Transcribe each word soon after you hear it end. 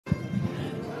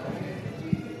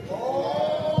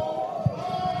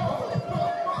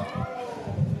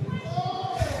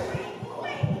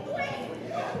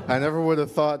I never would have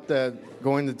thought that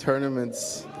going to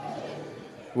tournaments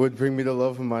would bring me the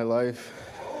love of my life.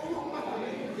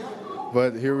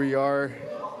 But here we are,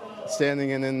 standing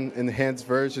in an enhanced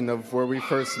version of where we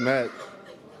first met.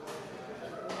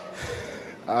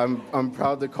 I'm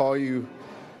proud to call you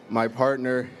my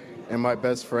partner and my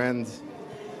best friend.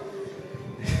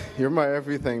 You're my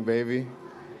everything, baby.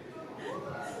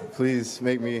 Please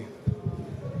make me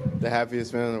the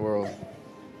happiest man in the world.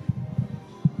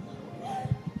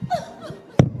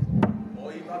 Oh,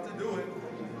 you about to do it.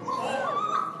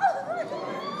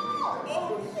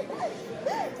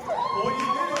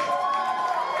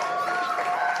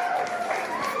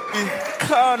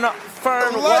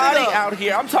 Confirmed WaDi out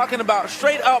here. I'm talking about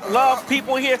straight up love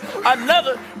people here.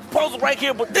 Another proposal right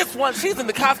here, but this one, she's in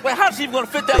the cosplay. How's she even going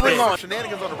to fit that ring on?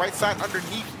 Shenanigans on the right side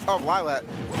underneath of Lilat,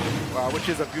 which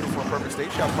is a beautiful and perfect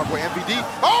stage. Shout out to my boy MVD.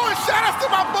 Oh, and shout out to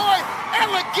my boy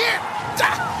Elegant.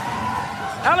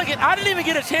 Elegant, I didn't even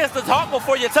get a chance to talk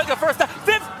before you took your first time.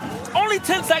 Only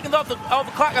 10 seconds off the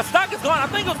clock. A stock is gone. I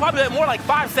think it was probably more like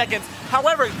 5 seconds.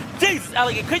 However, Jesus,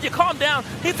 Elegant, could you calm down?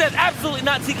 He says, absolutely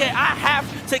not, TK. I have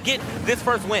to get this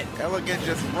first win. Elegant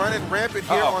just running rampant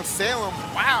here on Salem.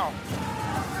 Wow.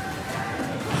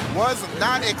 Was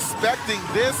not expecting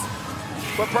this,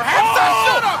 but perhaps I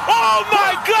should have. Oh,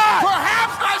 my God.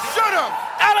 Perhaps I should have.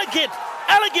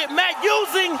 Elegant, Matt,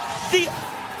 using the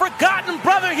forgotten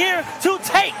brother here to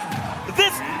take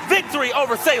this victory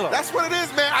over Salem. That's what it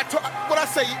is, man. What I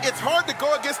say, it's hard to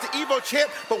go against the Evo champ,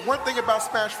 but one thing about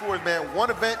Sm4sh is, man, one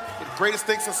event, the greatest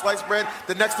thing since sliced bread,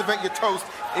 the next event, you're toast,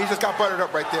 and he just got buttered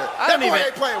up right there. That boy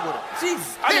ain't playing with him.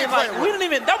 Jeez,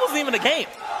 that wasn't even a game.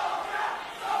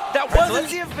 That wasn't. So let's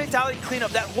see if Fatality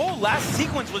cleanup. That whole last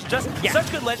sequence was just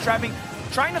such good ledge trapping.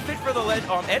 Trying to fit for the ledge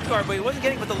on edge guard, but he wasn't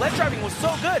getting. But the ledge trapping was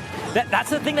so good. That's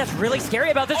the thing that's really scary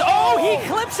about this. Oh, he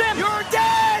clips him. You're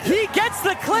dead. He gets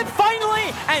the clip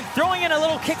finally, and throwing in a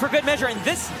little kick for good measure. And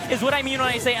this is what I mean when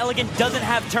I say Elegant doesn't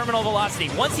have terminal velocity.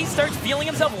 Once he starts feeling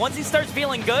himself, once he starts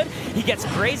feeling good, he gets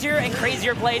crazier and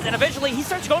crazier plays, and eventually he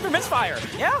starts going for misfire.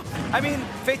 Yeah, I mean,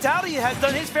 Fatality has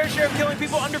done his fair share of killing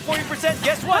people under 40%.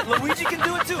 Guess what? Luigi can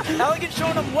do it too. Elegant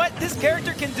showing him what this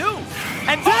character can do.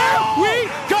 And there we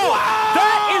go.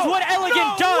 That is what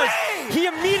Elegant does. He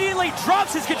immediately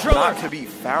drops his controller. Not to be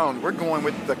found. We're going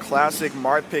with the classic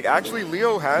Mard pick. Actually,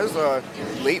 Leo has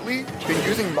lately been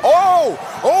using. Oh!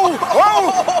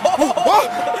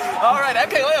 All right,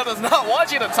 MK Leo does not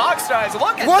want you to talk, Strides.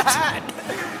 Look at that.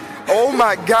 Oh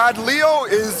my God! Leo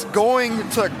is going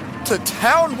to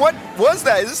town. What was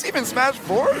that? Is this even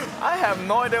Sm4sh? I have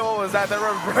no idea what was that. The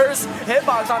reverse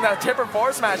hitbox on that tipper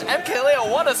forward smash. MK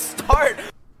Leo, what a start.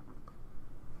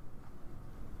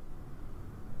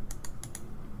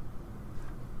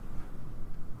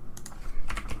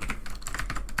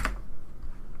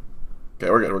 Okay,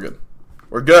 we're good.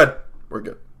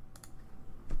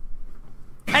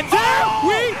 And there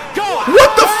we go.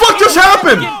 What the fuck just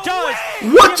happened?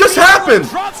 What just happened?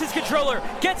 Drops his controller,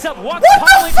 gets up, walks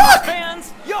What the fuck?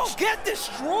 fans. Yo, get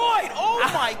destroyed. Oh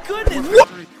my goodness.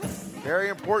 Very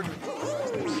important.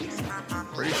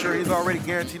 Pretty sure he's already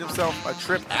guaranteed himself a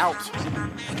trip out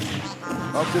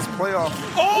of this playoff.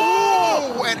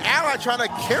 Oh, an ally trying to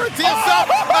guarantee himself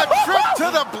a trip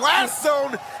to the blast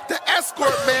zone. The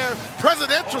escort man,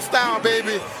 presidential style,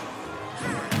 baby.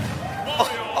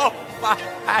 Oh my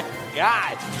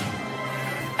God.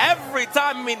 Every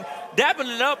time, I mean, dabbing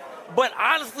it up, but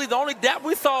honestly, the only dab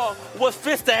we saw was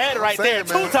fist ahead right there,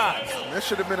 2 times. This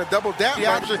should have been a double dab. He's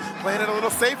actually playing it a little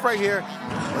safe right here.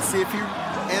 Let's see if he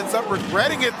ends up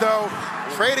regretting it, though.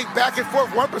 Trading back and forth,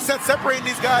 1% separating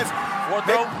these guys.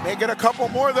 May get a couple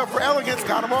more, though, for Elegance.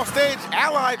 Got him off stage.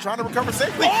 Ally trying to recover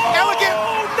safely. Elegant!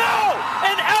 Oh, no!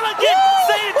 And Elegant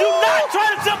saying, do not try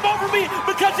to jump over me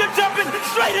because you're jumping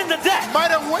straight in the deck.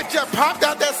 Might have went you popped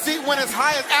out that seat, went as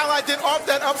high as Ally did off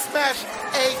that up smash.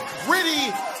 A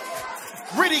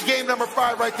gritty game number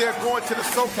 5 right there, going to the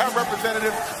SoCal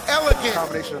representative. Elegant.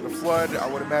 Combination of the flood, I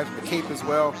would imagine the cape as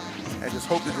well, and just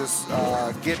hope to just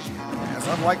get, as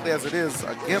unlikely as it is,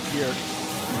 a gimp here.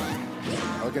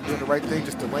 Elegant doing the right thing,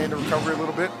 just delaying the recovery a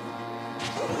little bit.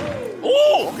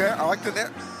 Ooh! Okay, I like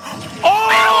that.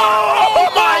 Oh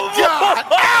my God!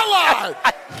 Ally!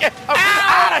 Get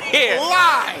out of here!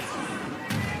 Lie!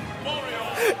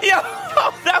 Yo,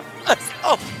 that was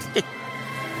OD.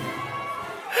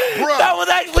 Bro. That was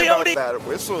actually OD. That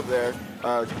whistle there.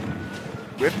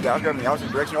 Whip down in the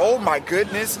opposite direction. Oh my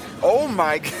goodness. Oh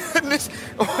my goodness.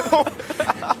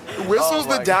 Whistles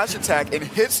the dash attack and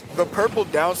hits the purple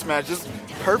down smash. Just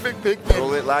perfect pick. A little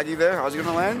bit laggy there. How's he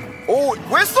gonna land? Oh,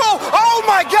 whistle! Oh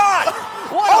my God!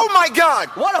 Oh my God!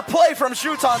 What a play from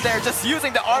Shuton there, just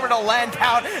using the armor to land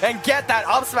down and get that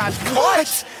up smash.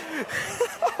 What?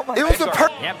 Oh it was a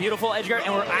yeah, beautiful edge guard,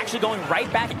 and we're actually going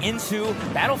right back into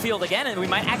Battlefield again, and we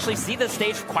might actually see this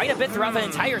stage quite a bit throughout the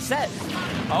entire set.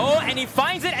 Oh, and he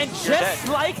finds it, and just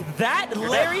like that,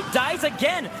 Larry dies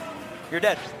again. You're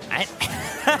dead.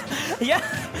 Yeah.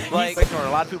 Like, a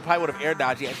lot of people probably would have air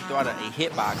dodged. He actually threw out a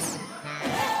hitbox.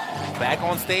 Back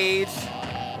on stage.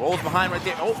 Rolls behind right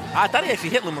there. Oh, I thought he actually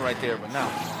hit Luma right there, but no.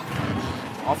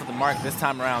 Off of the mark this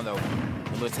time around, though.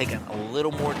 Luma's taking a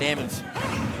little more damage.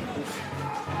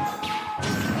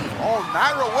 Oh,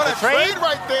 Nairo, what a trade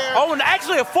right there. Oh, and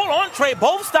actually a full-on trade.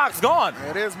 Both stocks gone.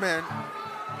 There it is, man.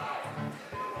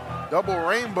 Double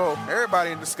rainbow.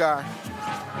 Everybody in the sky.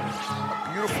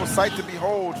 A beautiful sight to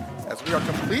behold. As we are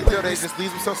completely, they just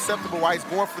leaves himself susceptible while he's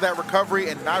going for that recovery,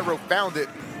 and Nairo found it.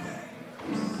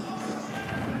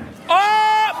 Oh!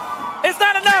 It's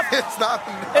not enough. It's not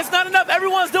enough. It's not enough.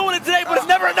 Everyone's doing it today, but it's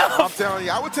never enough. I'm telling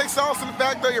you, I would take solace in the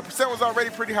fact, though, your percent was already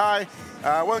pretty high.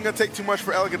 Wasn't going to take too much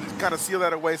for Elegant to kind of seal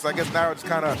that away, so I guess Nairo just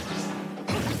kind of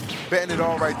betting it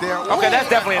all right there. Okay, that's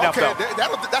definitely enough, though.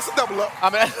 That's a double up. I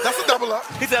mean, that's a double up.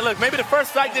 He said, look, maybe the first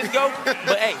strike didn't go,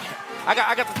 but hey, I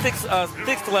got the thick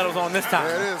stilettos on this time.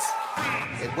 There it is.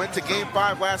 It went to game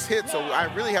 5 last hit, so I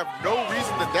really have no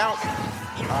reason to doubt.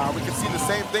 We can see the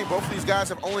same thing. Both of these guys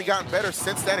have only gotten better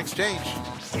since that exchange.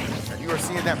 And you are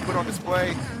seeing that put on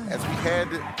display as we head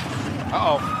to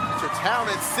town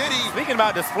and city. Speaking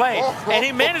about display, and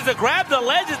he managed to grab the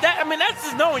ledges. I mean, that's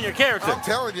just knowing your character. I'm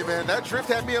telling you, man, that drift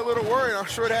had me a little worried. I'm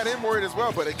sure it had him worried as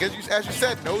well. But again, as you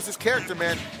said, knows his character,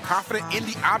 man. Confident in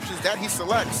the options that he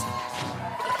selects.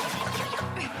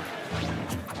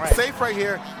 Right. Safe right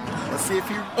here. Let's see if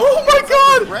he. Oh my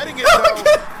God! Reading it though.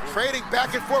 Trading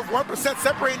back and forth, 1%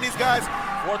 separating these guys.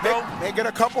 They get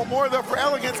a couple more though for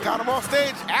Elegance. Got him off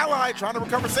stage. Ally trying to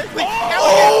recover safely.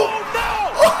 Oh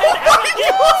no! And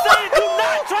Elegant saying, do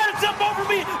not try to jump over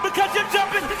me because you're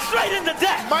jumping straight into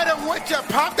death. Might have went you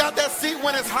popped out that seat,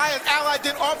 went as high as Ally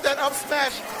did off that up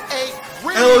smash.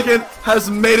 Elegant has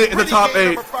made it in the top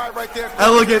 8. Right there.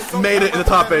 Elegant made it in the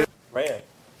top 8. Right.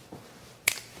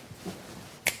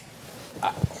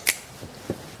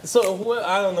 So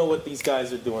I don't know what these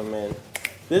guys are doing, man.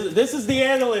 This is the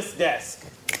analyst desk.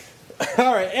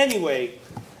 All right. Anyway,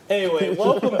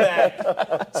 welcome back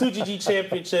to GG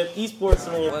Championship Esports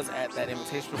Arena. Was at that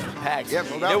invitational from PAX. Yeah,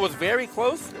 no doubt. It was very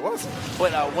close. It was.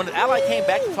 But when the Ally came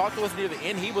back to talk to us near the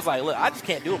end, he was like, "Look, I just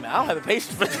can't do it, man. I don't have the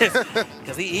patience for this."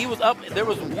 Because he was up. There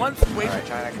was one situation. Right,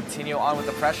 trying to continue on with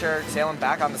the pressure, Salem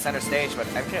back on the center stage, but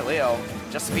MK Leo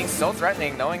just being so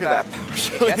threatening, knowing that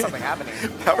he has something happening.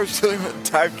 Power shilling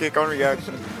with dive kick on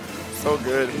reaction. So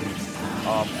good.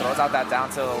 Throws out that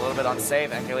down tilt a little bit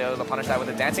unsafe. MK Leo able to punish that with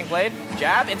a dancing blade.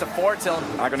 Jab into forward tilt.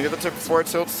 Not gonna get the tip forward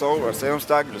tilt, so Salem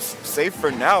stock just safe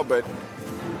for now, but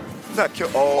that kill.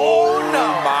 Oh no!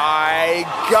 My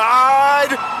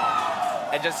God!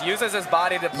 And just uses his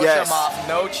body to push him off.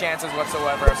 No chances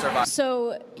whatsoever of survival.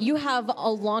 So you have a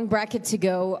long bracket to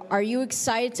go. Are you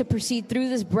excited to proceed through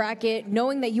this bracket,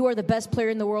 knowing that you are the best player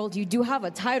in the world? You do have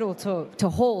a title to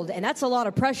hold, and that's a lot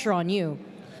of pressure on you.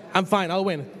 I'm fine. I'll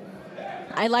win.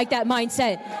 I like that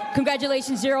mindset.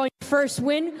 Congratulations, Zero, on your first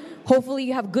win. Hopefully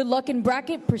you have good luck in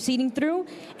bracket proceeding through.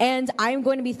 And I am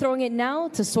going to be throwing it now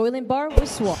to Soylent Bar with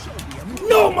Swap.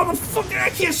 No, motherfucker,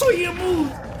 I can't show you a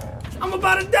move. I'm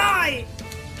about to die.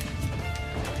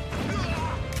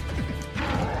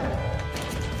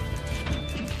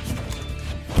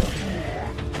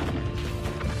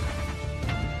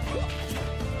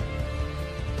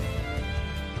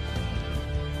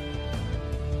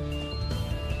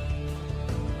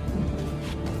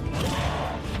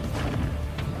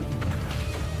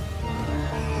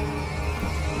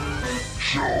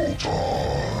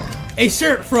 A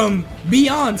shirt from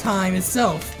Beyond Time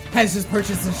itself has just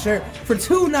purchased a shirt for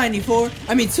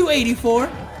 $284.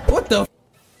 What the?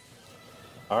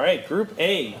 All right, Group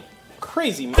A.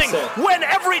 Crazy set. When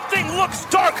everything looks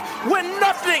dark, when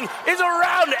nothing is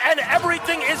around, and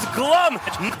everything is glum.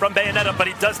 From Bayonetta, but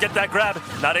he does get that grab.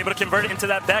 Not able to convert it into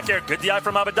that back air. Good DI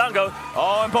from Abadango.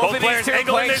 Oh, and both of players these two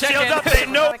angling their shields up. They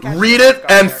know. Read it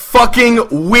and fucking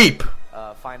weep.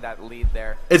 Find that lead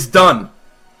there. It's done.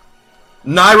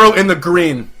 Nairo in the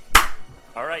green.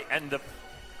 All right, and the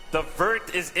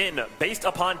verdict is in. Based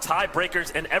upon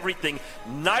tiebreakers and everything,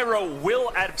 Nairo will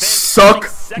advance. Suck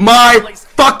my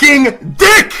fucking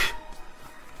dick!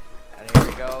 And here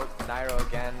we go. Nairo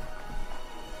again.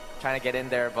 Trying to get in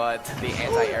there, but the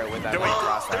anti-air with that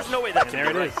cross. There's no way that can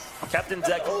be right. Captain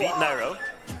Zek beat Nairo.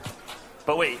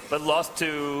 But wait, but lost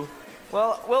to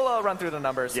Well, we'll run through the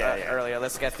numbers earlier.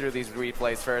 Let's get through these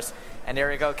replays first. And there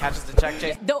we go, catches the check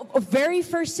chase. The very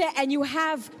first set, and you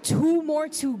have 2 more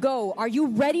to go. Are you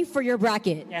ready for your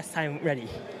bracket? Yes, I'm ready.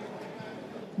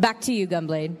 Back to you,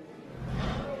 Gunblade.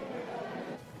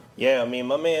 Yeah, I mean,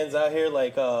 my man's out here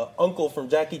like Uncle from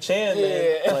Jackie Chan,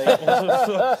 man. Like,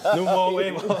 Numo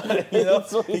Wave, you know?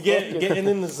 Getting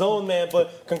in the zone, man.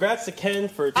 But congrats to Ken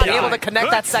for being able to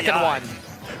connect that second one.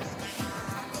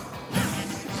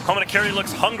 Komonakiri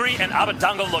looks hungry, and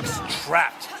Abadango looks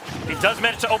trapped. He does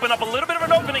manage to open up a little bit of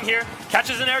an opening here.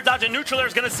 Catches an air dodge, and Neutral Air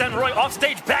is going to send Roy off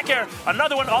stage. Back air,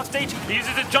 another one off stage. He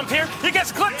uses his jump here. He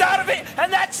gets clipped out of it,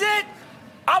 and that's it.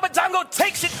 Abadango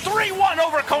takes it 3-1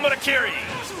 over Komonakiri.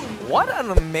 What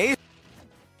an amazing...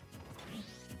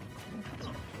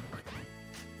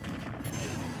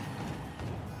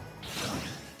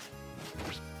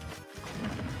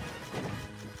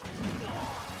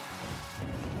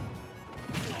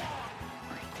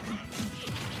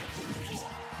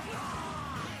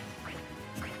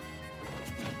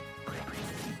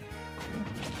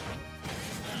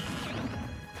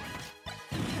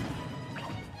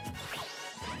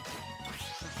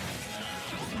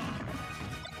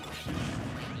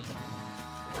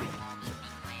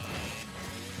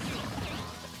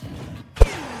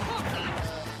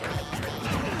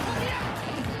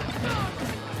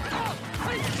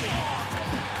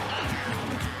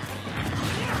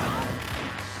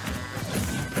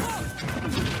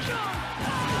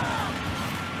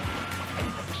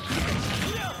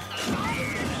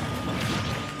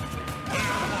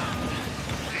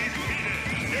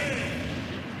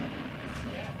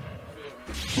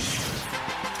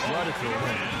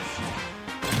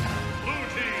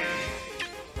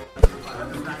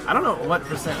 I don't know what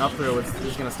percent up throw is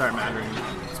going to start mattering.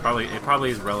 It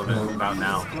probably is relevant about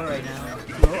now. Right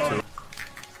now.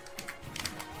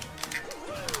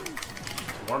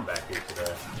 Warm back here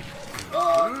today.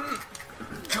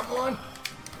 Come on.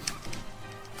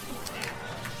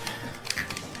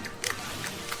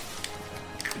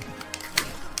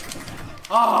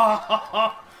 Oh!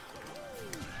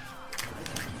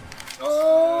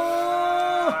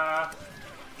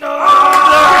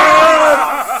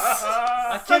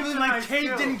 I can't believe my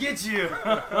cape didn't get you.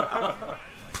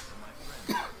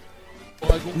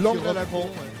 L'angle à la con.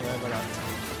 Ouais, voilà.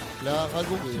 Là,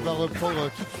 Ragon qui va reprendre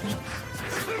tout de suite.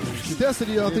 C'était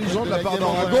assez intelligent de la part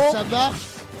d'Aragon. Ça marche,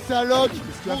 ça lock.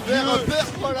 Le père,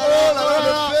 voilà, le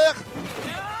père.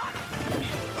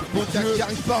 Bon, qui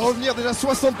n'arrive pas à revenir, déjà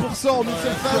 60% en une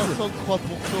seule phase. 63%.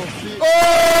 Oh,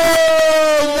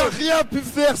 il n'a rien pu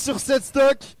faire sur cette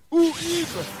stock. Ou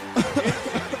Yves.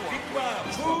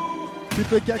 C'est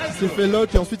PK qui s'est fait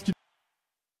lock et ensuite qui...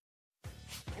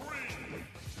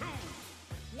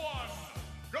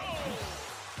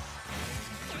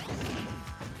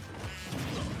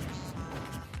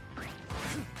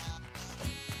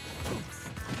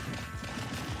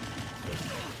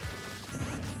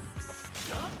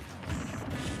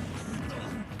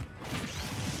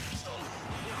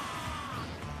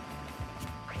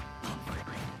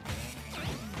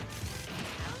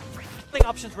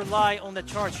 Options rely on the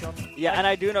charge shot. Yeah, and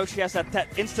I do know she has that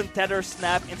instant tether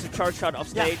snap into charge shot off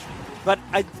stage, but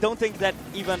I don't think that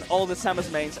even all the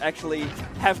Samus mains actually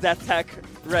have that tech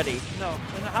ready. No,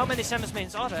 and how many Samus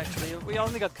mains are there actually? We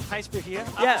only got High Spear here.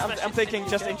 Yeah, I'm thinking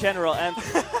just in general, and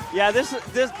yeah, this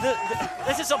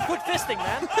is some good fisting,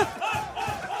 man.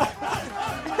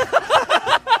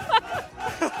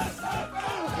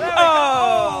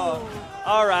 Oh!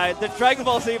 All right, the Dragon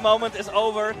Ball Z moment is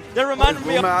over. That reminded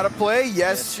me of... out of play?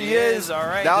 Yes, she is. All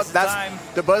right, that's time.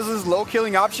 The Buzz's low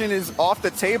killing option is off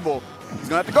the table. He's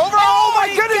gonna have to go over. Oh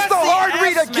my goodness, the hard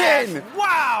read again!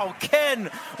 Wow, Ken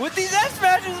with these F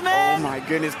smashes, man! Oh my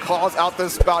goodness, calls out the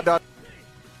spout dodge.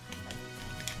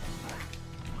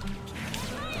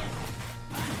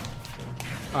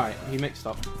 All right, he mixed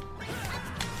up.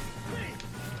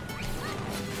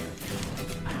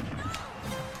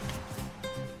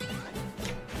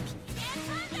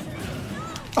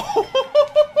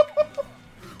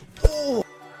 Oh.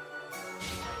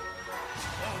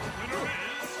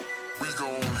 We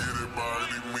gon' hit it by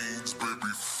any means,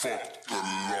 baby. Fuck the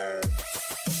law.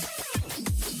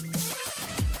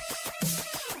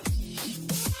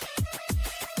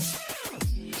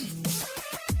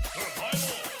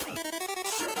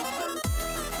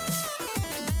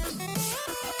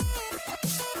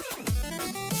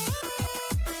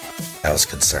 That was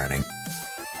concerning.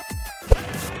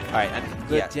 All right, and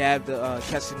good jab to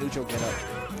catch the neutral get up.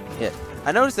 Yeah.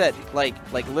 I noticed that, like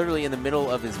literally in the middle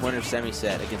of his winner semi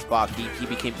set against Bach, he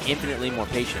became infinitely more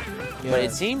patient. Yeah. But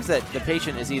it seems that the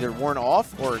patient is either worn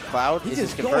off or Cloud He's is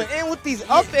just converted. going in with these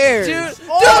up airs.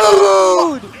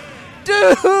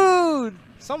 Dude!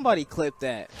 Somebody clip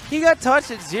that. He got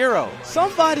touched at 0.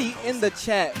 Somebody in the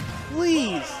chat,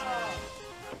 please.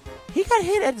 He got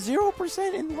hit at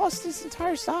 0% and lost his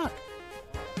entire stock.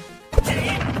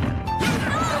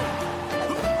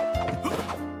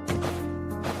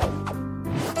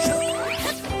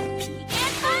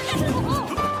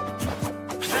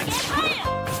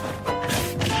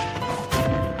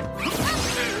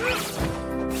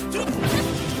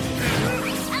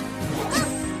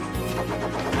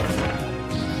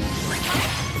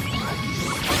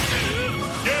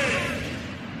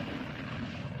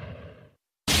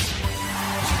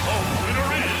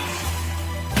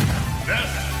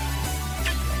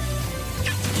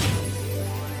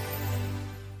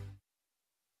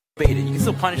 Bait it. You can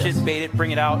still punish it, bait it,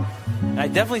 bring it out. And I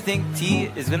definitely think T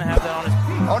is going to have that on his...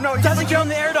 Oh no, he doesn't get on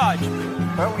the air dodge.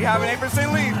 But we have an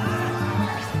 8%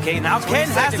 lead. Okay, now Ken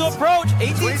has to approach.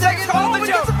 18 seconds. Oh, he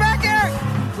gets it back air.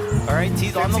 All right,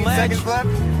 T's on the ledge. 15 seconds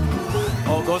left.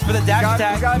 Oh, goes for the dash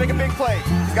attack. He's got to make a big play.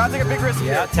 He's got to take a big risk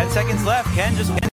here. Yeah, 10 seconds left. Ken just...